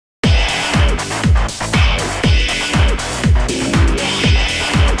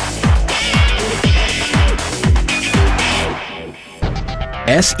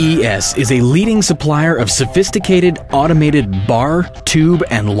SES is a leading supplier of sophisticated automated bar, tube,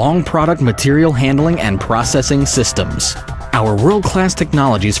 and long product material handling and processing systems. Our world-class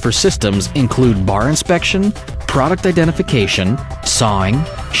technologies for systems include bar inspection, product identification, sawing,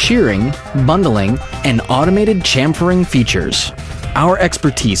 shearing, bundling, and automated chamfering features. Our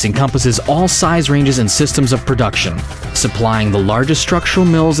expertise encompasses all size ranges and systems of production, supplying the largest structural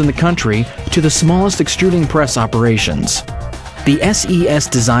mills in the country to the smallest extruding press operations. The SES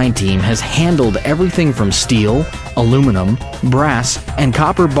design team has handled everything from steel, aluminum, brass, and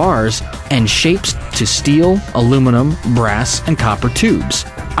copper bars and shapes to steel, aluminum, brass, and copper tubes.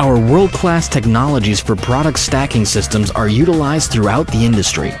 Our world-class technologies for product stacking systems are utilized throughout the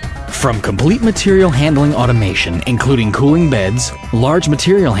industry. From complete material handling automation, including cooling beds, large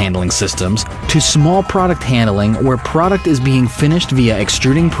material handling systems, to small product handling where product is being finished via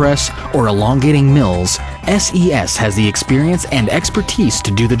extruding press or elongating mills, SES has the experience and expertise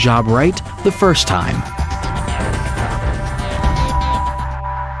to do the job right the first time.